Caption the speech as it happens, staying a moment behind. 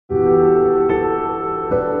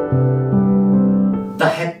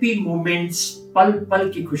Happy moments, पल पल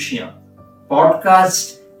की खुशियां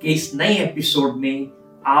पॉडकास्ट के इस नए एपिसोड में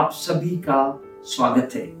आप सभी का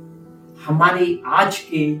स्वागत है। हमारे आज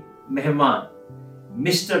के मेहमान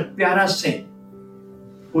मिस्टर प्यारा Singh,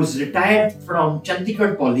 who is retired from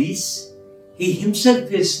Chandigarh Police. He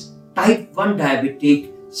himself is type 1 diabetic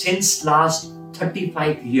since last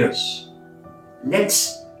 35 years. Let's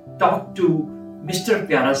talk to Mr.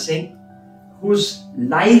 Piara Singh, whose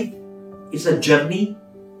life is a journey,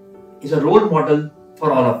 is a role model for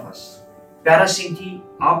all of us. प्यारा सिंह जी,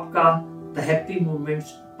 आपका the happy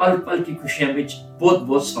moments, पल पल की खुशियां में बहुत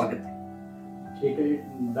बहुत स्वागत है। ठीक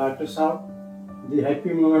है डॉक्टर साहब, द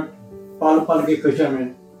हैप्पी मोमेंट पल पल की खुशियों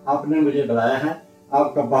में आपने मुझे बुलाया है,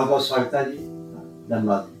 आपका बहुत बहुत स्वागत है जी,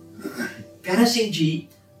 धन्यवाद। प्यारा सिंह जी,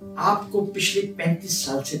 आपको पिछले 35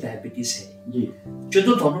 साल से डायबिटीज है जी।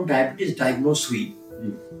 जो ਤੁਹਾਨੂੰ डायबिटीज डायग्नोस हुई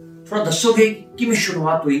जी, थोड़ा दसोगे किਵੇਂ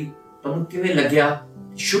शुरुआत हुई, ਤੁਹਾਨੂੰ ਕਿਵੇਂ ਲੱਗਿਆ,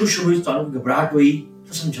 शुरू ਵਿੱਚ ਤੁਹਾਨੂੰ घबराहट हुई,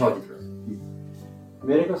 तो समझाओ जी थोड़ा।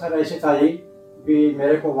 मेरे को सर ऐसे था जी कि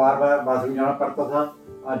मेरे को बार बार बाथरूम जाना पड़ता था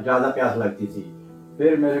और ज़्यादा प्यास लगती थी।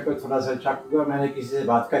 फिर मेरे को थोड़ा सा शक हुआ, मैंने किसी से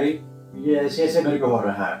बात करी, ये ऐसे ऐसे मेरे को हो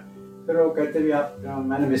रहा है। फिर वो कहते भी आप,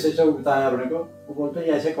 मैंने मैसेज से बताया अपने को, वो बोलते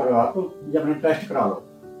ये ऐसे करो, आप ये अपने टेस्ट करा लो,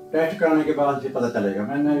 टेस्ट कराने के बाद पता चलेगा।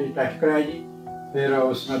 मैंने टेस्ट कराया जी, फिर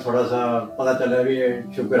उसमें थोड़ा सा पता चला भी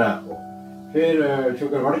शुगर है आपको। फिर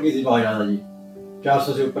शुगर बढ़ गई थी बहुत ज़्यादा जी,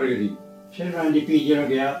 400 से ऊपर गई थी। फिर मैं जी पीजीए में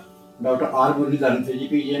गया, डॉक्टर आर मुरलीधरन थे जी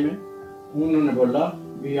पीजीए में। उन्होंने बोला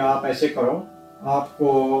भी आप ऐसे करो,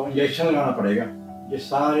 आपको इंजेक्शन लगाना पड़ेगा, ये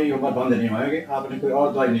सारी उम्र बंद नहीं होएगी, आपने कोई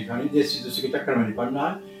और दवाई नहीं खानी, देसी दूसरी के चक्कर में नहीं पड़ना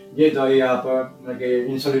है। ये दवाई आप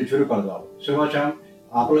इंसुलिन शुरू कर दो, सुबह शाम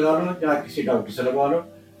आप लगा लो या किसी डॉक्टर से लगवा लो,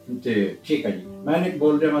 तो ठीक है जी। मैंने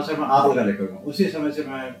बोल दिया मैं सर मैं आप लगा लेकर उसी समय से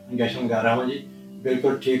मैं इंजेक्शन लगा रहा हूँ जी,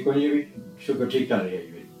 बिल्कुल ठीक हो जी, भी शुगर ठीक चल रही है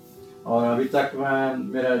जी। और अभी तक मैं,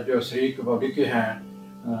 मेरा जो शरीर की बॉडी के हैं,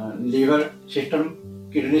 लीवर सिस्टम,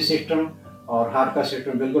 किडनी सिस्टम और हार्ट का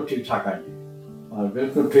सिस्टम बिल्कुल ठीक ठाक है जी, और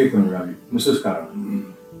बिल्कुल ठीक हूँ अभी, महसूस कर रहा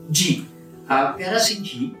हूँ जी। प्यारा सिंह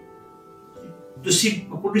जी, ਤੁਸੀਂ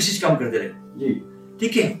ਪੁਲਿਸ ਵਿੱਚ ਕੰਮ ਕਰਦੇ ਰਹੇ जी,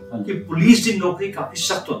 ठीक है कि पुलिस की नौकरी काफी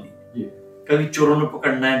सख्त होती है जी। कभी चोरों को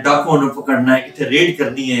पकड़ना है, डाकुओं को पकड़ना है, कितने रेड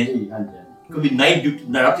करनी है जी, हाँ जी, कभी नाइट ड्यूटी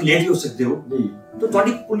रात लेट भी हो सकते हो जी। तो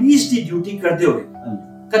ਤੁਹਾਡੀ ਪੁਲਿਸ ਦੀ ਡਿਊਟੀ ਕਰਦੇ ਹੋਏ हाँ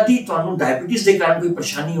ਕਦੀ ਤੁਹਾਨੂੰ ਡਾਇਬੀਟੀਜ਼ ਦੇ ਕਾਰਨ ਕੋਈ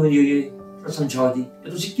ਪਰੇਸ਼ਾਨੀ ਹੋਈ ਹੋਵੇ ਤਾਂ ਸਮਝਾਓ ਜੀ ਕਿ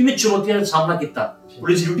ਤੁਸੀਂ ਕਿਵੇਂ ਚੁਣੌਤੀਆਂ ਦਾ ਸਾਹਮਣਾ ਕੀਤਾ।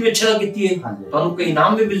 ਪੁਲਿਸ ਦੀ ਡਿਊਟੀ ਅੱਛਾ ਕੀਤੀ ਹੈ, हाँ जी। ਤੁਹਾਨੂੰ ਕਈ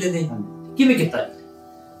ਇਨਾਮ ਵੀ ਮਿਲੇ ਨੇ, ਕਿਵੇਂ ਕੀਤਾ ਜੀ?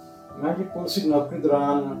 मैं भी पुलिस की नौकरी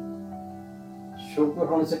दौरान शुगर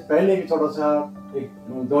होने से पहले भी थोड़ा सा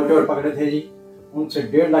दो चोर पकड़े थे जी, उनसे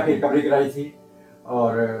 1.5 लाख की रिकवरी कराई थी, और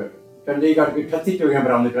चंडीगढ़ की 38 चोरियाँ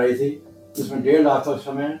बरामद कराई थी, उसमें 1.5 लाख था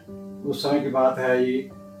उस समय की बात है जी,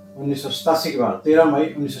 1987 की बात, 13 मई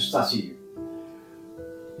 1987।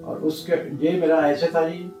 और उसके ये मेरा ऐसे था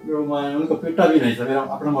जी, जो मैं उनको पीटा भी नहीं था, मेरा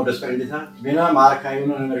अपना मोटर्स करेंगे था, बिना मार खाए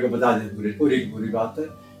उन्होंने मेरे को बता दी पूरी बात,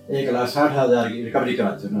 1,60,000 की रिकवरी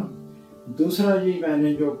करा दी उन्होंने। दूसरा जी, मैंने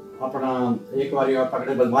जो अपना एक बार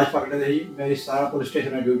पकड़े बदमाश पकड़े थे जी, मेरी सारा पुलिस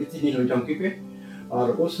स्टेशन में ड्यूटी थी नीलम चौकी पे,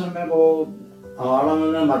 और उस समय वो हमारा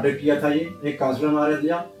उन्होंने मर्डर किया था जी, एक काउंसलर मारे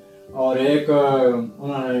दिया, और एक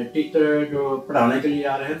उन्होंने टीचर जो पढ़ाने के लिए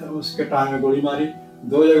आ रहे थे उसके टांग में गोली मारी,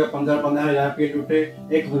 2 जगह 15-15 हज़ार रुपये लूटे,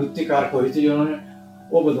 एक मृत्यु कार खोई थी उन्होंने।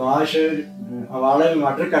 वो बदमाश अवाड़े में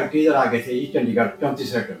मर्डर करके इधर आ गए थे जी, चंडीगढ़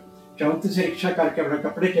 34 से रिक्शा करके अपने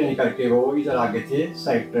कपड़े चेंज करके वो इधर आ गए थे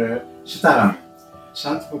सेक्टर 17 में,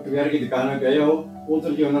 संत फुटवेयर की दुकान में गए हो।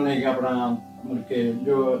 उधर जो उन्होंने अपना मतलब के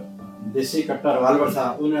जो देसी कट्टा रिवाल्वर था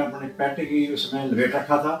उन्हें अपने पैटे की उसमें लपेट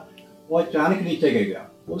रखा था, वो अचानक नीचे गिर गया।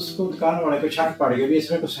 उसको दुकान वाले को शक पड़ गया भी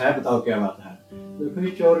इसमें कुछ है, बताओ क्या बात है। तो फिर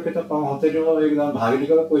चोर के तो पाँव होते जो एकदम भाग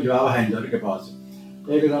निकला, कोई जवाब है नहीं के पास,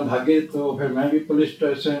 एकदम भागे। तो फिर मैं भी पुलिस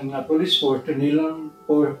पोस्ट नीलम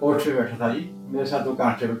पोस्ट पे बैठा था जी, मेरे साथ 2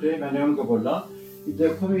 कांस्टेबल थे। मैंने उनको बोला कि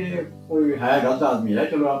देखो ये कोई है गलत आदमी है,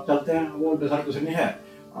 चलो आप चलते हैं। वो सर कुछ नहीं है,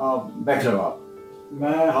 आप बैठ जाओ आप।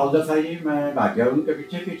 मैं हाउसर था जी, मैं भाग गया उनके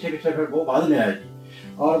पीछे। फिर वो बाद में आया जी,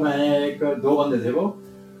 और मैं 2 बंदे थे वो,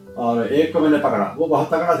 और एक को मैंने पकड़ा, वो बहुत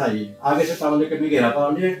तगड़ा था जी, आगे से पावल लेकर घेरा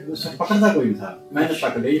पावल, उससे पकड़ता कोई नहीं था, मैंने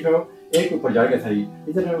पकड़ ली। फिर एक ऊपर चढ़ गया था जी,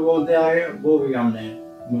 इधर वो बंदे आए, वो भी हमने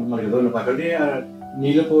मतलब दोनों पकड़ लिए, और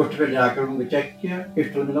नीले पोस्ट पे जाकर उनको चेक किया,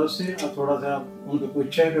 पिस्टल मिला उससे, और थोड़ा सा उनको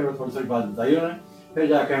पूछा, फिर थोड़ी सी बात बताई उन्होंने। फिर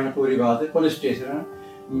जाकर हमने पूरी बात पुलिस स्टेशन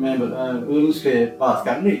में उसके पास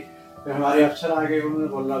कर ली। फिर हमारे अफसर आ गए, उन्होंने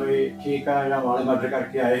बोला भाई ठीक है, हमारे मर्डर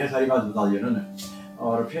करके आए हैं, सारी बात बता दी उन्होंने।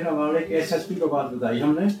 और फिर हमारे के SSP को बात बताई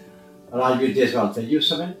हमने, राजवीर देसवाल थे जी उस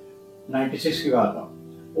समय, 96 की बात था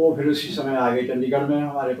वो। फिर उसी समय आ गए चंडीगढ़ में,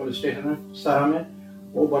 हमारे पुलिस स्टेशन में 17 में।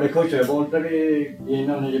 वो बड़े खुश है, बोलते भी ये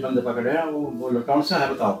इन्होंने जो बंदे पकड़े हैं, वो बोलो कौन सा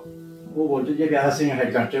है बताओ। वो बोलते ये प्यारा सिंह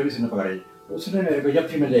हेड कांस्टेबल इसने पकड़ा जी। उसने मेरे को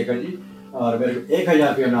जफ्फी में लेकर जी और मेरे को 1000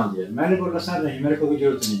 रुपया नाम दिया। मैंने बोला सर नहीं, मेरे को कोई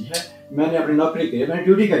जरूरत नहीं है, मैंने अपनी नौकरी की, मैंने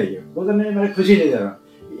ड्यूटी करी है। वो तो मेरे खुशी दे रहा।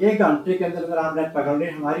 1 घंटे के अंदर आपने पकड़ ली।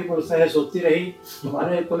 हमारी पुलिस है सोचती रही,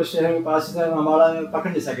 हमारे पुलिस स्टेशन के पास से हमारा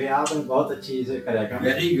पकड़ नहीं सके। आपने बहुत अच्छी से करेगा।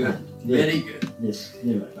 Very good, very good. Yes,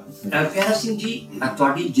 ये बात। प्यारा सिंह जी,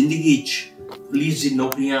 ਤੁਹਾਡੀ ਜ਼ਿੰਦਗੀ 'ਚ ਪੁਲਿਸ ਦੀ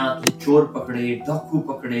ਨੌਕਰੀਆਂ, ਚੋਰ ਪਕੜੇ, ਡਾਕੂ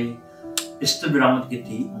ਪਕੜੇ, ਪਿਸਤਲ ਬਰਾਮਦ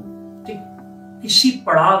ਕੀਤੀ, ਤੇ किसी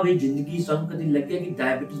पड़ाव में जिंदगी ਤੁਹਾਨੂੰ ਕਦੀ ਲੱਗਿਆ कि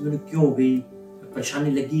डायबिटीज ਮੈਨੂੰ क्यों हो गई,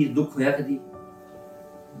 परेशानी लगी, दुख होया कदी?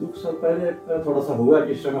 दुख से पहले थोड़ा सा हुआ,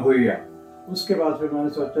 जिस समय हुई गया। उसके बाद फिर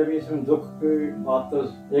मैंने सोचा कि इसमें दुख की बात तो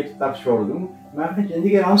एक तरफ छोड़ दूं, मैं अपनी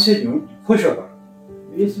जिंदगी आराम से जीऊं, खुश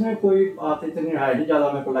होकर। इसमें कोई बात इतनी है नहीं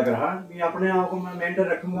ज़्यादा मेरे को लग रहा कि अपने आप को मैं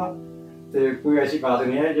मेंटेन रखूंगा। तो कोई ऐसी बात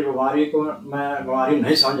नहीं है जो बीमारी को मैं बीमारी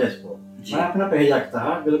नहीं समझा इसको, मैं अपना पहले रखता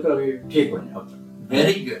है बिल्कुल अभी ठीक हो जाए अब तक।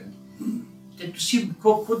 Very good. ਤੇ ਤੁਸੀਂ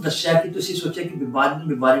ਖੁਦ ਦੱਸਿਆ ਕਿ ਤੁਸੀਂ ਸੋਚਿਆ ਕਿ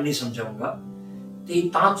ਬਿਮਾਰੀ ਨਹੀਂ ਸਮਝਾਉਂਗਾ, ਤੇ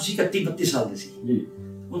ਤਾਂ ਤੁਸੀਂ 31-32 ਸਾਲ ਦੇ ਸੀ ਜੀ।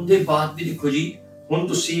 ਉਹਦੇ ਬਾਅਦ ਵੀ ਦੇਖੋ ਜੀ, ਹੁਣ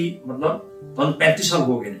ਤੁਸੀਂ ਮਤਲਬ ਤੁਹਾਨੂੰ 35 ਸਾਲ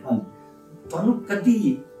ਹੋ ਗਏ ਨੇ। ਤੁਹਾਨੂੰ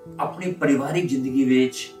ਕਦੀ ਆਪਣੀ ਪਰਿਵਾਰਿਕ ਜ਼ਿੰਦਗੀ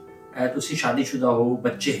ਵਿੱਚ, ਤੁਸੀਂ ਸ਼ਾਦੀशुदा ਹੋ,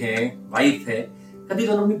 ਬੱਚੇ ਹੈ, ਵਾਈਫ ਹੈ, ਕਦੀ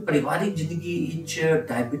ਤੁਹਾਨੂੰ ਆਪਣੀ ਪਰਿਵਾਰਿਕ ਜ਼ਿੰਦਗੀ ਵਿੱਚ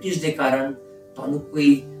ਡਾਇਬੀਟੀਜ਼ ਦੇ ਕਾਰਨ ਤੁਹਾਨੂੰ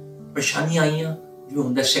ਕੋਈ ਪਰੇਸ਼ਾਨੀਆਂ ਆਈਆਂ? ਜਿਵੇਂ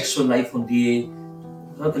ਹੁੰਦਾ ਸੈਕਸੁਅਲ ਲਾਈਫ ਹੁੰਦੀ ਹੈ,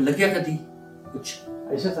 ਤੁਹਾਨੂੰ ਲੱਗਿਆ ਕਦੀ कुछ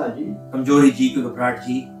ऐसा था जी? कमजोरी जी, कोई घबराहट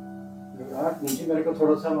जी? घबराहट नहीं जी, मेरे को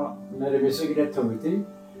थोड़ा सा, मेरे मिसेज की डेथ हो गई थी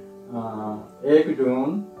 1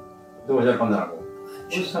 जून 2015 को।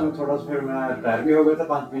 उस समय थोड़ा सा फिर मैं रिटायर भी हो गया था,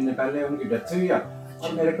 5 महीने पहले उनकी डेथ हुई है।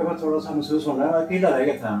 और मेरे को थोड़ा सा महसूस होना है, अकेला रह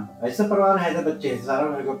गया था। ऐसा परिवार है, बच्चे सारा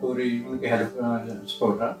मेरे को पूरी उनकी हेल्प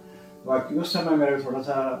सपोर्ट है। बाकी उस समय मेरे को थोड़ा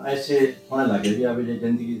सा ऐसे होने लगे कि अभी ये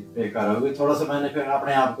जिंदगी बेकार हो गई। थोड़ा सा मैंने फिर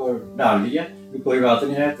अपने आप को डाल लिया कि कोई बात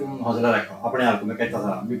नहीं है, तुम हौसला रखो। अपने आप को मैं कहता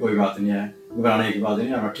था भी कोई बात नहीं है, घबराने की बात नहीं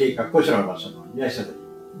है, ठीक है, खुश रहो बस। ये ऐसा था।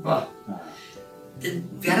 वाह।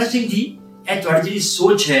 प्यारा सिंह जी, ਇਹ ਤੁਹਾਡੀ ਜਿਹੜੀ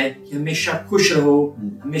ਸੋਚ ਹੈ ਕਿ ਹਮੇਸ਼ਾ ਖੁਸ਼ ਰਹੋ,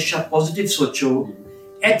 ਹਮੇਸ਼ਾ ਪੋਜ਼ਿਟਿਵ ਸੋਚੋ,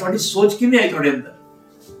 ਇਹ ਤੁਹਾਡੀ ਸੋਚ ਕਿਵੇਂ ਆਈ ਤੁਹਾਡੇ ਅੰਦਰ?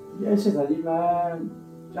 ऐसे था जी, मैं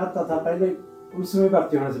चाहता था पहले पुलिस में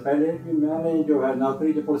भर्ती होने से पहले कि मैंने जो है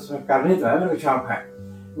नौकरी जो पुलिस में करनी तो है, मेरे को शौक है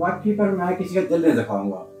बाकी, पर मैं किसी का दिल नहीं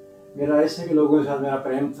दिखाऊंगा। मेरा ऐसे भी लोगों के साथ मेरा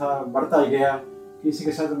प्रेम था, बढ़ता ही गया। किसी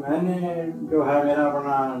के साथ मैंने जो है मेरा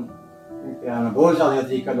अपना क्या ना बोल चाल का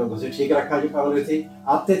तरीका लोगों से ठीक रखा। जो पब्लिक थी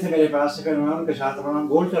आते थे मेरे पास से, फिर मैं उनके साथ अपना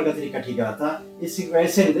बोल चाल का तरीका ठीक रहा था। इसी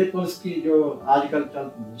वैसे नहीं थे पुलिस की जो आजकल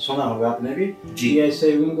सुना होगा आपने भी जी,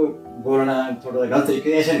 ऐसे उनको बोलना थोड़ा गलत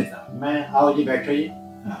तरीके, ऐसे नहीं था। मैं आओ जी बैठो जी,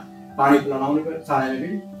 पानी पिलाना उनको, थाने में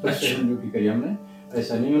भी पुलिस स्टेशन ड्यूटी करी हमने।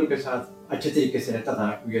 ऐसा नहीं, उनके साथ अच्छे तरीके से रहता था,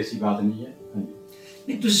 कोई ऐसी बात नहीं है।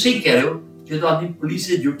 नहीं, तुम सही कह रहे हो। जो आदमी पुलिस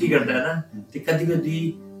से ड्यूटी करता है ना, तो कभी कभी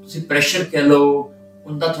तुम प्रेशर कह लो,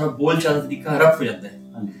 उनका थोड़ा बोल चाल तरीका रफ हो जाता है।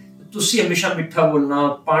 तुसी हमेशा मिठा बोलना,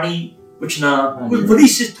 पानी पूछना, कुछ बड़ी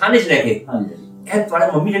थाने च रह गए, ए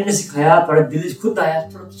तुम्हारे मम्मी ने सिखाया, तुम्हारे दिल से खुद आया,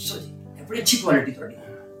 थोड़ा बड़ी अच्छी क्वालिटी थोड़ी।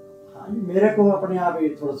 मेरे को अपने आप ही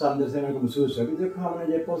थोड़ा सा अंदर से मेरे को महसूस है कि देखो हमने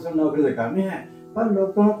ये पुलिस में नौकरी तो करनी है, पर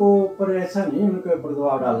लोगों को ऊपर ऐसा नहीं उनके ऊपर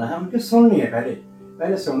दबाव डालना है, उनकी सुननी है।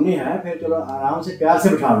 पहले सुननी है, फिर चलो आराम से प्यार से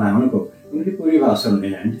बिठाना है उनको, उनकी पूरी बात सुननी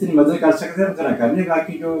है। जितनी मदद कर सकते हैं उतना करनी,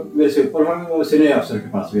 बाकी जो मेरे से ऊपर होंगे वो सीनियर अफसर के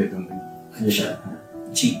पास भेज दूंगी। अच्छा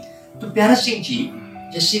जी। तो प्यारा सिंह जी,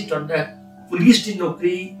 जैसे पुलिस की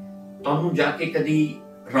नौकरी, तुहानू जाके कभी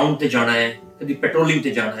राउंड ते जाना है, कभी पेट्रोलिंग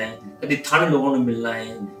ते जाना है, कभी थाने लोगों ने मिलना है,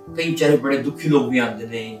 कई बेचारे बड़े दुखी लोग भी आते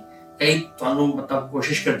हैं, कई तुहानू मतलब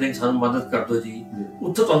कोशिश करते हैं सानू मदद कर दो जी,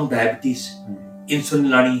 उत्थे तुहानू डायबिटीज, इंसुलिन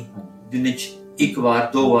लानी दिन च 1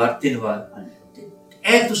 बार 2 बार 3 बार,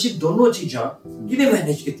 ए तुसी दोनों चीज़ां किने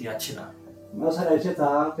मैनेज कीती अच्छे नाल? मैं सर ऐसे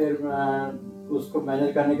था, फिर मैं उसको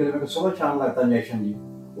मैनेज करने के लिए मेरे को सुबह शाम लगता इंजेक्शन जी।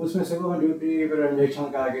 उसमें सुबह में ड्यूटी, फिर इंजेक्शन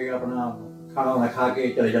का के अपना खाना वाना खा के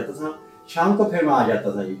चले जाता था, शाम को फिर मैं आ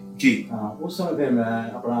जाता था जी। हाँ, उस समय फिर मैं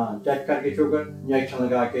अपना चेक करके शुगर इंजेक्शन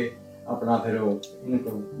लगा के अपना फिर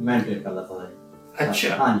इनको मेंटेन कर लेता था।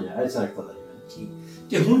 अच्छा, हाँ जी, ऐसा रखता था जी।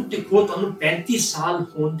 ते हुण देखो तुहानू 35 साल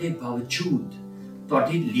होने के बावजूद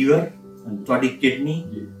ਤੁਹਾਡੀ ਲੀਵਰ, ਤੁਹਾਡੀ ਕਿਡਨੀ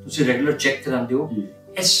ਤੁਸੀਂ ਰੈਗੂਲਰ ਚੈੱਕ ਕਰਾਉਂਦੇ ਹੋ,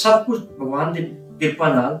 ਇਹ ਸਭ ਕੁਝ ਭਗਵਾਨ ਦੀ ਕਿਰਪਾ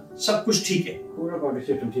ਨਾਲ ਸਭ ਕੁਝ ਠੀਕ ਹੈ, ਪੂਰਾ ਬੋਡੀ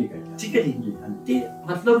ਸਿਸਟਮ ਠੀਕ ਹੈ। ਠੀਕ ਹੈ ਜੀ। ਤੇ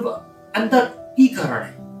ਮਤਲਬ ਅੰਦਰ ਕੀ ਕਾਰਨ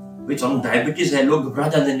ਹੈ ਵੀ ਤੁਹਾਨੂੰ ਡਾਇਬੀਟੀਜ਼ ਹੈ? ਲੋਕ ਘਬਰਾ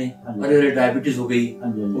ਜਾਂਦੇ ਨੇ, ਅਰੇ ਡਾਇਬੀਟੀਜ਼ ਹੋ ਗਈ,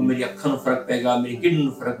 ਉਹ ਮੇਰੀ ਅੱਖਾਂ ਨੂੰ ਫਰਕ ਪਏਗਾ, ਮੇਰੀ ਕਿਡਨੀ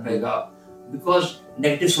ਨੂੰ ਫਰਕ ਪਏਗਾ, ਬਿਕੋਜ਼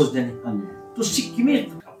ਨੈਗੇਟਿਵ ਸੋਚਦੇ ਨੇ। ਤੁਸੀਂ ਕਿਵੇਂ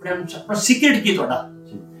अपना सीक्रेट की थोड़ा?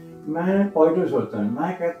 मैं पॉजिटिव सोचता हूँ, मैं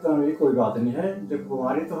कहता हूँ ये कोई बात नहीं है, देखो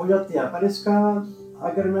बीमारी तो हो जाती है, पर इसका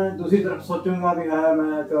अगर मैं दूसरी तरफ सोचूंगा भी है,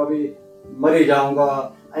 मैं तो अभी मर ही जाऊंगा,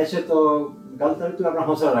 ऐसे तो गलत है। तो अपना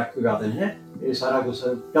हौसला रख के गाते हैं, ये सारा कुछ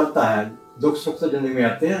चलता है, दुख सुख तो जिंदगी में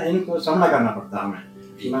आते हैं, इनको सामना करना पड़ता है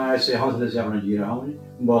हमें। मैं ऐसे हौसले से अपना जी रहा हूँ,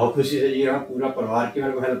 बहुत खुशी से जी रहा हूँ। पूरा परिवार की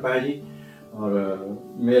मेरे को हेल्प है जी। और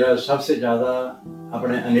मेरा सबसे ज़्यादा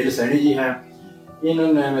अपने अनिल सैनी जी हैं,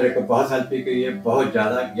 इन्होंने मेरे को बहुत हेल्प की है, बहुत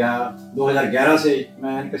ज़्यादा। 2011 से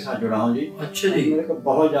मैं इनके साथ जुड़ा हूँ जी। अच्छा जी। मेरे को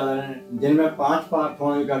बहुत ज़्यादा, दिन में 5 बार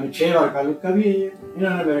फ़ोन कर लूँ, 6 बार कर लूँ, कभी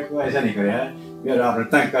इन्होंने मेरे को ऐसा नहीं कराया है यार आपने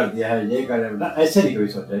तंग कर दिया है, ये कर दिया, ऐसे नहीं कभी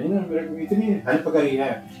सोचा। इन्होंने मेरे को इतनी हेल्प करी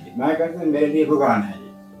है, मैं कहता हूँ मेरे लिए भगवान है जी।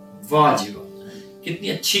 वाह जी वाह, कितनी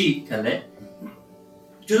अच्छी गल है।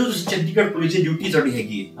 ਜਦੋਂ ਤੁਸੀਂ ਚੰਡੀਗੜ੍ਹ ਪੁਲਿਸ ਦੀ ਡਿਊਟੀ ਤੁਹਾਡੀ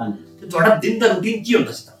ਹੈਗੀ ਹੈ, ਹਾਂਜੀ, ਤੇ ਤੁਹਾਡਾ ਦਿਨ ਦਾ ਰੂਟੀਨ ਕੀ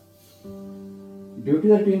ਹੁੰਦਾ ਸੀ? ਡਿਊਟੀ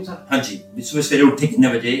ਦਾ ਰੂਟੀਨ ਸਰ, ਹਾਂਜੀ, ਸਵੇਰੇ ਉੱਠੇ ਕਿੰਨੇ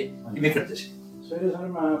ਵਜੇ, ਕਿਵੇਂ ਕਰਦੇ ਸੀ? सवेरे सर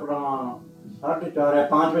मैं अपना 4:30 या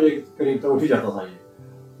 5 बजे के करीब तो उठ ही जाता था जी।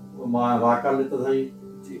 वो मैं वॉक कर लेता था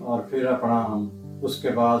जी, और फिर अपना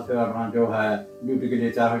उसके बाद फिर अपना जो है ड्यूटी के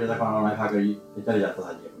लिए 4 बजे तक खाना वाना खा कर जी चले जाता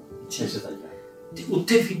था जी अपना। ऐसे था जी। ਤੇ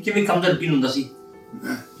ਉੱਥੇ ਫਿਰ ਕਿਵੇਂ ਕੰਮ ਦਾ ਰੂਟੀਨ ਹੁੰਦਾ ਸੀ?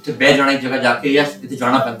 ਉੱਥੇ ਬਹਿ ਜਾਣਾ ਇੱਕ ਜਗ੍ਹਾ ਜਾ ਕੇ ਜਾਂ ਕਿਤੇ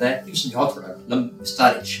ਜਾਣਾ ਪੈਂਦਾ ਹੈ? ਕੀ ਸਮਝਾਓ ਥੋੜਾ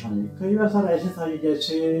विस्तार ਵਿੱਚ। हाँ जी, कई बार सर ऐसे था जी,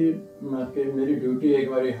 जैसे कि मेरी ड्यूटी एक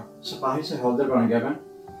बार सिपाही से हवलदार बन गया मैं।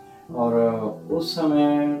 और उस समय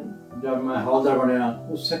जब मैं हवलदार बना,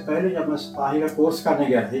 उससे पहले जब मैं सिपाही का कोर्स करने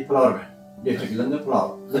गया था फ्लावर में, डिस्ट्रिक्ट जलंधर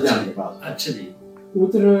फ्लावर लुधियाना के पास। अच्छा जी।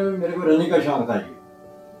 उधर मेरे को रनिंग का शौक था जी।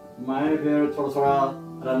 मैं फिर थोड़ा थोड़ा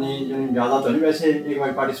रनिंग ज़्यादा तो नहीं, वैसे एक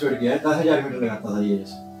बार पार्टिसिपेट किया है, 10,000 मीटर लगाता था ये।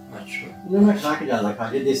 अच्छा। उधर मैं खा के ज़्यादा खा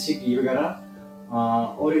लिया, देसी घी वगैरह।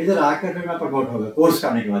 और इधर आकर फिर मैं प्रमोट हो गया कोर्स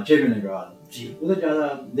करने के बाद, 6 महीने के बाद जी। उधर ज़्यादा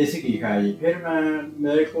देसी घी खाया जी। फिर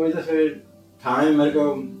मेरे को इधर से थाने में मेरे को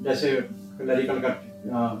जैसे क्लरिकल का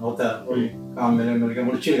होता है वही काम, मेरे को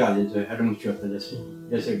मुंशी लगा दिया, हेड मुंशी होता है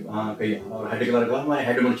जैसे हाँ कहीं, और हेड क्लर्क का हमारे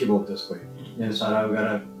हेड मुंशी बोलते हैं उसको, जैसे सारा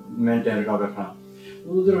वगैरह मेंटेन रिकॉर्ड रखना।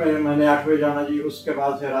 उधर मैंने 8 बजे जाना जी। उसके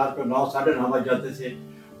बाद फिर रात को 9 साढ़े 9 बज जाते थे।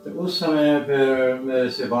 तो उस समय फिर मेरे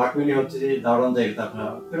से बात भी नहीं होती थी, दौड़न देखता था।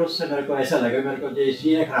 फिर उससे मेरे को ऐसा लगा मेरे को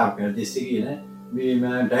देसी ने खराब कर, देसी घी ने भी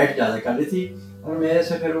मैं डाइट ज़्यादा कर ली थी, और मेरे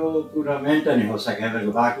से फिर वो पूरा मेंटेन नहीं हो सके, मेरे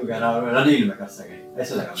को बात वगैरह और रनिंग में कर सके,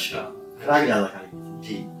 ऐसा लगा। अच्छा। खुराक ज़्यादा खाई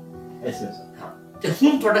जी, ऐसे वैसा। हाँ। तो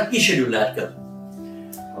हुन ਤੁਹਾਡਾ ਕੀ ਸ਼ੈਡਿਊਲ ਹੈ ਆजकल?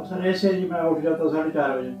 अब सर ऐसे जी मैं उठ जाता हूँ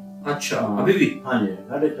 4:30 बजे। अच्छा, अभी भी? हाँ जी,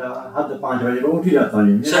 4:30 हद 5 बजे मैं उठ ही जाता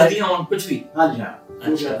हूँ जी। सर्दियाँ और कुछ भी? हाँ जी हाँ, उठ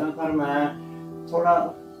अच्छा। जाता हूँ। पर मैं थोड़ा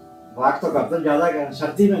वॉक तो करता हूँ, ज़्यादा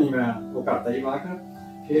सर्दी में नहीं मैं वो करता ही वॉक।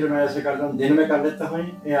 फिर मैं ऐसे करता हूँ, दिन में कर लेता हूँ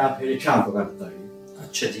या फिर शाम को कर लेता हूँ।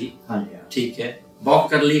 अच्छा जी। हाँ जी हाँ, ठीक है। वॉक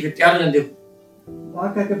कर ली, फिर क्या लेते हो?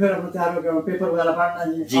 वॉक करके फिर अपना तैयार होकर पेपर वगैरह पढ़ना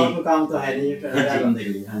जी। और कोई काम तो है नहीं तैयार होने के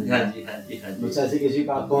लिए। हाँ जी हाँ जी हाँ जी हाँ जी। बस ऐसे किसी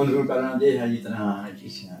का फोन करना जी है इतना। हाँ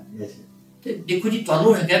जी ऐसे। ਤੇ ਦੇਖੋ ਜੀ,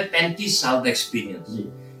 ਤੁਹਾਨੂੰ ਹੈਗਾ 35 ਸਾਲ ਦਾ ਐਕਸਪੀਰੀਅੰਸ ਜੀ।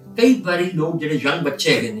 ਕਈ ਵਾਰੀ ਲੋਕ ਜਿਹੜੇ ਯੰਗ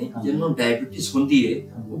ਬੱਚੇ ਹੈਗੇ ਨੇ, ਹਾਂਜੀ। ਜਿਨ੍ਹਾਂ ਨੂੰ ਡਾਇਬੀਟਿਸ ਹੁੰਦੀ ਹੈ,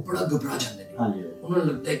 ਉਹ ਬੜਾ ਘਬਰਾ ਜਾਂਦੇ ਨੇ। हाँ जी ਉਹਨਾਂ ਨੂੰ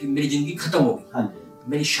ਲੱਗਦਾ ਹੈ ਕਿ ਮੇਰੀ ਜ਼ਿੰਦਗੀ ਖਤਮ ਹੋ ਗਈ, हाँ जी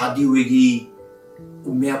ਮੇਰੀ ਸ਼ਾਦੀ ਹੋਏਗੀ,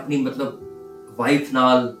 ਮੈਂ ਆਪਣੀ ਮਤਲਬ ਵਾਈਫ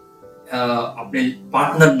ਨਾਲ, ਆਪਣੇ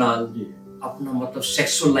ਪਾਰਟਨਰ ਨਾਲ जी ਆਪਣਾ ਮਤਲਬ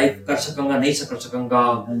ਸੈਕਸੁਅਲ ਲਾਈਫ ਕਰ ਸਕਾਂਗਾ, ਨਹੀਂ ਕਰ ਸਕਾਂਗਾ,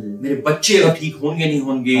 हाँ जी ਮੇਰੇ ਬੱਚੇ ਠੀਕ ਹੋਣਗੇ ਨਹੀਂ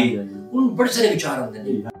ਹੋਣਗੇ। हाँ जी ਉਹਨਾਂ ਨੂੰ ਬੜੇ ਸਾਰੇ ਵਿਚਾਰ ਆਉਂਦੇ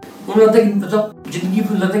ਨੇ। जी ਉਹਨਾਂ ਨੂੰ ਲੱਗਦਾ ਕਿ ਮਤਲਬ ਜ਼ਿੰਦਗੀ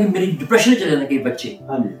ਨੂੰ ਲੱਗਦਾ ਕਿ ਮੇਰੀ ਡਿਪਰੈਸ਼ਨ ਚ ਜਾਂਦੇ ਕਈ ਬੱਚੇ।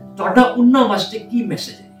 हाँ जी। ਤੁਹਾਡਾ ਉਹਨਾਂ ਵਾਸਤੇ ਕੀ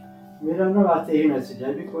ਮੈਸੇਜ ਹੈ? मेरा उनके वास्ते यही मैसेज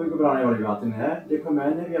है कि कोई घबराने वाली बात नहीं है। देखो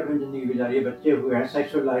मैंने भी अपनी ज़िंदगी गुजारी है, बच्चे हुए हैं,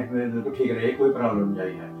 सेक्सुअल लाइफ में बिल्कुल ठीक रहे, कोई प्रॉब्लम नहीं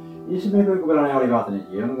आई है, इसमें कोई घबराने वाली बात नहीं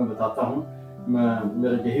है। उनको बताता हूँ,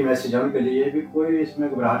 मेरा यही मैसेज है उनके लिए भी, कोई इसमें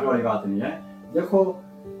घबराहट वाली बात नहीं है। देखो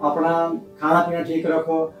अपना खाना पीना ठीक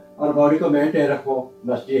रखो और बॉडी को मेंटेन रखो,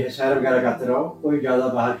 बस ये सैर वगैरह करते रहो। कोई ज़्यादा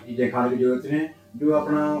बाहर की चीज़ें खाने की जरूरत नहीं, जो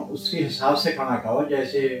अपना उसके हिसाब से खाना खाओ।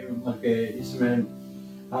 जैसे मतलब के इसमें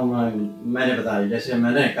हम मैंने बताया, जैसे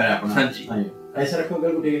मैंने करा अपना। हाँ जी। ऐसे रखो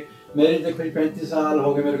बिल्कुल ठीक है। मेरे देखो 35 साल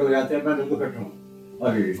हो गए मेरे को लगाते हैं, मैं बिल्कुल फिट हूँ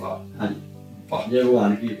अभी भी। हाँ जी, ये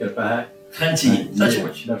भगवान की कृपा है। हाँ जी,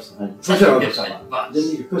 सचमुच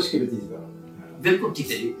जिंदगी खुश की व्यतीत करो। बिल्कुल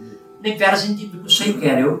ठीक है जी। नहीं प्यारा सिंह जी, बिल्कुल सही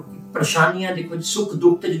कह रहे हो। परेशानियां देखो जी, सुख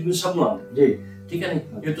दुख तो जिंदगी सब ਨੂੰ ਆਉਂਦੇ जी। ठीक है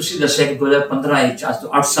नहीं? जो ਤੁਸੀਂ ਦੱਸਿਆ कि 2015 ਵਿੱਚ आज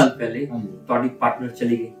तो 8 साल पहले हाँ जी ਤੁਹਾਡੀ ਪਾਰਟਨਰ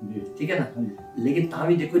ਚਲੀ ਗਈ, जी ठीक है ना? हाँ जी लेकिन ਤਾਂ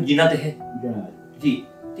ਵੀ ਦੇਖੋ ਜੀਣਾ ਤੇ ਹੈ ਜੀ।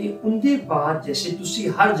 ਤੇ ਉਹਦੇ ਬਾਅਦ ਜੈਸੇ ਤੁਸੀਂ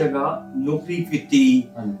ਹਰ ਜਗ੍ਹਾ ਨੌਕਰੀ ਕੀਤੀ,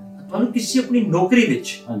 हाँ जी ਤੁਹਾਨੂੰ ਕਿਸੇ ਆਪਣੀ ਨੌਕਰੀ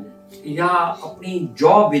ਵਿੱਚ हाँ जी ਜਾਂ ਆਪਣੀ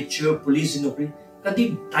ਜੌਬ ਵਿੱਚ, ਪੁਲਿਸ ਦੀ ਨੌਕਰੀ, ਕਦੀ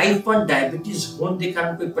ਟਾਈਪ 1 ਡਾਇਬੀਟੀਜ਼ ਹੋਣ ਦੇ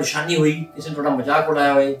ਕਾਰਨ ਕੋਈ ਪਰੇਸ਼ਾਨੀ ਹੋਈ, ਕਿਸੇ ਨੇ ਤੁਹਾਡਾ मजाक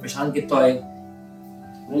उड़ाया होए, परेशान किया होए?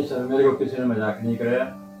 नहीं सर, मेरे को किसी ने मजाक नहीं कराया।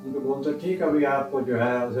 उनको बोलते ठीक है अभी आपको जो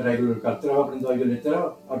है उसे रेगुलर करते रहो, अपनी दवाई लेते रहो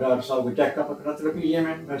और डॉक्टर साहब को चेकअप कराते रहो। पीजीआई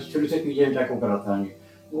में मैं शुरू से पीजीआई चेकअप कराता हूँ।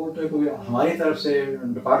 बोलते कोई हमारी तरफ से,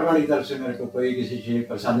 डिपार्टमेंट की तरफ से मेरे को कोई किसी चीज़ की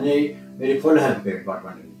परेशानी नहीं, मेरी फुल हेल्प है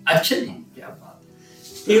डिपार्टमेंट ने। अच्छा जी, क्या बात।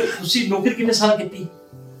 ਤੇ ਤੁਸੀਂ ਨੌਕਰੀ ਕਿੰਨੇ ਸਾਲ ਕੀਤੀ?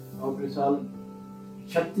 ਆਖਰੀ ਸਾਲ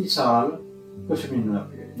 36 ਸਾਲ ਕੁਛ ਮਹੀਨੇ ਲੱਗ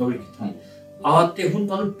ਗਏ ਨੌਕਰੀ ਕੀਤੀ। ਤੇ ਹੁਣ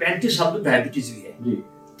ਤੁਹਾਨੂੰ 35 ਸਾਲ ਤੋਂ ਡਾਇਬੀਟੀਜ਼ ਵੀ ਹੈ ਜੀ,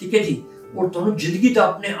 ਠੀਕ ਹੈ ਜੀ, ਔਰ ਤੁਹਾਨੂੰ ਜ਼ਿੰਦਗੀ ਦਾ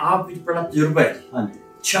ਆਪਣੇ ਆਪ ਵਿੱਚ ਬੜਾ ਤਜਰਬਾ ਹੈ ਜੀ। ਹਾਂਜੀ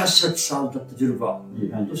 66 ਸਾਲ ਦਾ ਤਜਰਬਾ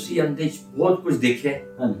ਜੀ, ਹਾਂਜੀ ਤੁਸੀਂ ਅੰਦਰ ਬਹੁਤ ਕੁਝ ਦੇਖਿਆ ਹੈ,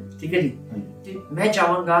 ਹਾਂਜੀ ठीक है जी। ਹਾਂਜੀ तो मैं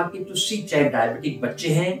चाहूंगा कि तुसी चाहे डायबिटिक बच्चे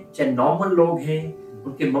हैं चाहे नॉर्मल लोग हैं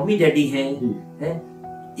उनके मम्मी डैडी हैं जी, हैं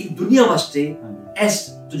एक दुनिया वास्ते ਹਾਂਜੀ इस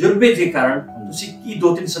तजुर्बे के कारण तुसी की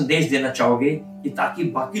 2-3 संदेश देना चाहोगे कि ताकि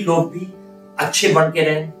बाकी लोग भी अच्छे बन के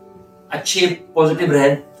रहें, अच्छे पॉजिटिव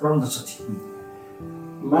रहें, थोड़ा दसो जी।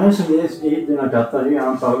 मैं संदेश यही देना चाहता जी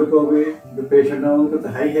आम पब्लिक को भी, जो पेशेंट है उनको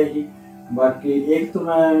तो है ही है जी। बाकी एक तो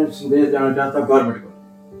मैं संदेश देना चाहता गवर्नमेंट को,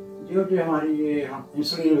 जो हमारी ये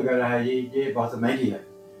इंसुलिन वगैरह है जी, ये बहुत महंगी है।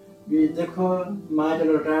 ये देखो मैं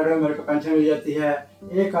चलो रिटायर्ड हूँ, मेरे को पेंशन मिल जाती है।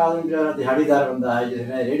 एक आदमी बेचारा दिहाड़ीदार बंदा है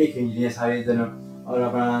जिसने रेडी खींचनी है सारे दिन और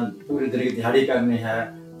अपना पूरी तरह की दिहाड़ी करनी है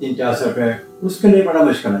 300-400 रुपये, उसके लिए बड़ा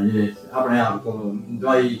मुश्किल है ये अपने आप को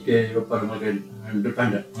दवाई के ऊपर मतलब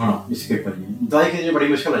डिपेंड होना। इसके ऊपर दवाई के लिए बड़ी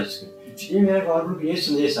मुश्किल है इसके। ये मेरा गवर्नमेंट को ये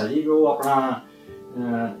संदेश है जी, वो अपना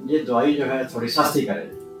ये दवाई जो है थोड़ी सस्ती करे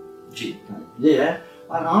जी, ये है।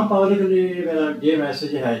 और आम पब्लिक के लिए मेरा ये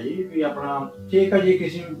मैसेज है जी कि अपना ठीक है जी,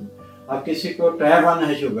 किसी को टाइप 1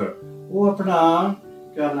 है शुगर, वो अपना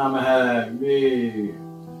क्या नाम है भी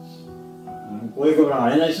कोई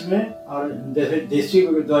घबराए ना इसमें, और जैसे देसी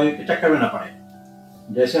दवाई के चक्कर में ना पड़े।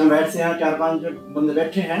 जैसे हम बैठते हैं 4-5 बंदे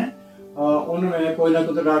बैठे हैं, उनमें कोई ना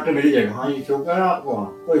कोई तो डॉक्टर मिल जाएगा, हाँ ये शुगर है आपको, हाँ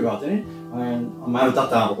कोई बात नहीं मैं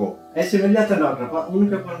बताता हूँ आपको, ऐसे मिल जाता है डॉक्टर। पर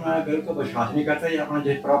उनके ऊपर मैं बिल्कुल विश्वास नहीं करता, ये अपना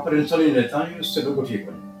जो प्रॉपर इंसुलिन लेता हूँ उससे बिल्कुल ठीक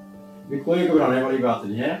हो जाए। कोई घबराने वाली बात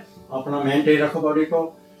नहीं है, अपना मेंटेन रखो बॉडी को।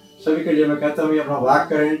 सभी के लिए मैं कहता हूँ अपना वॉक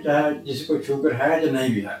करें, चाहे जिसको शुगर है या नहीं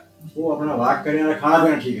भी है वो अपना वॉक करें और खाना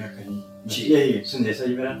पीना ठीक रखें जी, यही संदेश है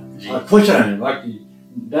जी मेरा। और खुश रहें। बाकी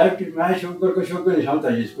डायबिटीज मैं शुगर को शुगर नहीं समझता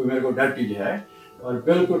जिसको मेरे को डायबिटीज है, और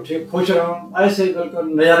बिल्कुल ठीक खुश रहूँ, ऐसे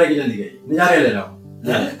बिल्कुल नज़ारे की जिंदगी नज़ारे ले रहा हूँ।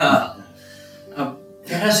 अब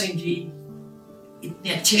प्यारा सिंह जी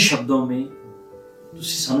इतने अच्छे शब्दों में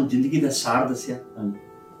तुसी सानू जिंदगी दा सार दसिया,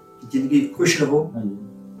 जिंदगी खुश रहो,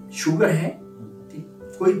 शुगर है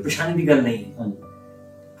कोई परेशानी की गल नहीं है,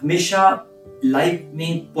 हमेशा लाइफ में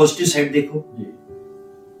पॉजिटिव साइड देखो,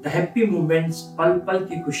 द हैप्पी मोमेंट्स, पल पल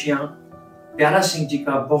की खुशियां। प्यारा सिंह जी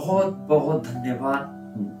का बहुत बहुत धन्यवाद,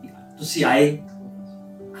 तुसी आए।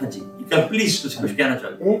 हाँ जी, प्लीज तुसी कुछ कहना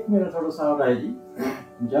चाहते। एक मेरा थोड़ा सा और है जी,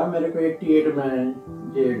 जब मेरे को 88 में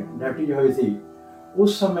ये डायबिटीज हुई थी,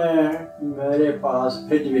 उस समय मेरे पास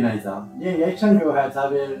फ्रिज भी नहीं था। ये इंजेक्शन जो है था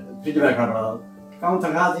वे फ्रिज में रखना पड़ा था। कम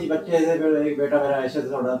थका थी, बच्चे थे, फिर एक बेटा मेरा ऐसे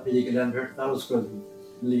थोड़ा फिजिकली अनफिट था, उसको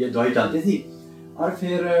लिए दवाई चलती थी। और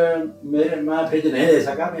फिर मैं फ्रिज नहीं ले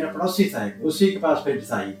सका, मेरा पड़ोसी था उसी के पास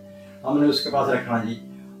फ्रिज था ही, हमने उसके पास रखना जी।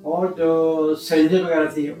 और जो सिरिंजें वगैरह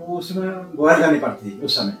थी वो उसमें बॉयल करनी पड़ती थी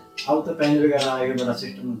उस समय। अब तो पेन वगैरह आ गए, बड़ा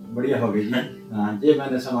सिस्टम बढ़िया हो गई जी। हाँ, ये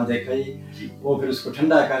मैंने समा देखा जी। वो फिर उसको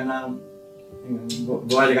ठंडा करना,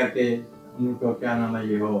 बॉयल करके उनको क्या नाम है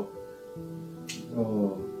ये हो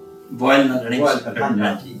बॉयल ना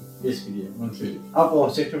रहने जी, इसके लिए उनसे अब वो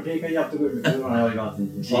सिस्टम ठीक है जी। अब तो कोई बनाने वाली बात नहीं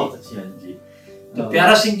जी, बहुत अच्छी है जी। तो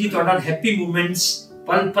प्यारा सिंह जी ਤੁਹਾਡਾ हैप्पी मोमेंट्स,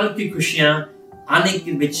 पल पल की खुशियां आने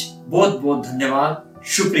के ਵਿੱਚ बहुत बहुत धन्यवाद,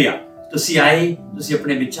 शुक्रिया। ਤੁਸੀਂ ਆਏ, ਤੁਸੀਂ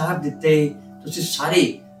ਆਪਣੇ ਵਿਚਾਰ ਦਿੱਤੇ, ਤੁਸੀਂ ਸਾਰੇ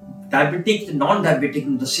ਡਾਇਬੀਟਿਕ ਤੇ ਨਾਨ ਡਾਇਬੀਟਿਕ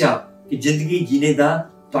ਨੂੰ ਦੱਸਿਆ ਕਿ ਜ਼ਿੰਦਗੀ ਜੀਣੇ ਦਾ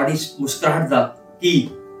ਤੁਹਾਡੀ ਮੁਸਕਰਾਹਟ ਦਾ ਕੀ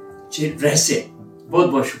रहस्य है। बहुत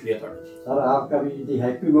बहुत शुक्रिया ਤੁਹਾਡਾ सर। आपका भी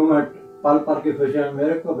हैप्पी मोमेंट, पल पल की खुशियां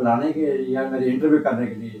मेरे को बुलाने के या मेरे इंटरव्यू करने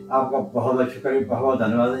के लिए आपका बहुत बहुत शुक्रिया, बहुत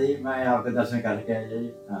धन्यवाद जी। मैं आपके दर्शन करके आया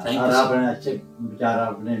जी, और आपने अच्छे विचार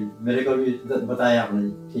आपने मेरे को भी बताया आपने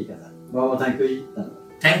जी। ठीक है सर, बहुत बहुत थैंक यू जी,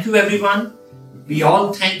 धन्यवाद। Thank you everyone, we all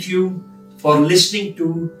thank you for listening to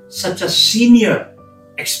such a senior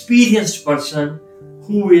experienced person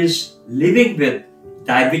who is living with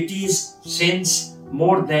diabetes since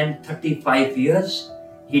more than 35 years.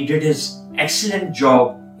 He did his excellent job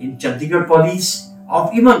in Chandigarh Police.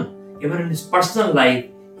 Of even in his personal life,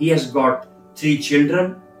 he has got 3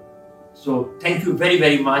 children. So thank you very,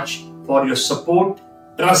 very much for your support,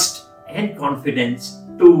 trust and confidence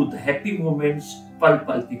to the Happy Moments, Pal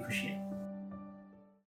Pal Ki Khushiyan.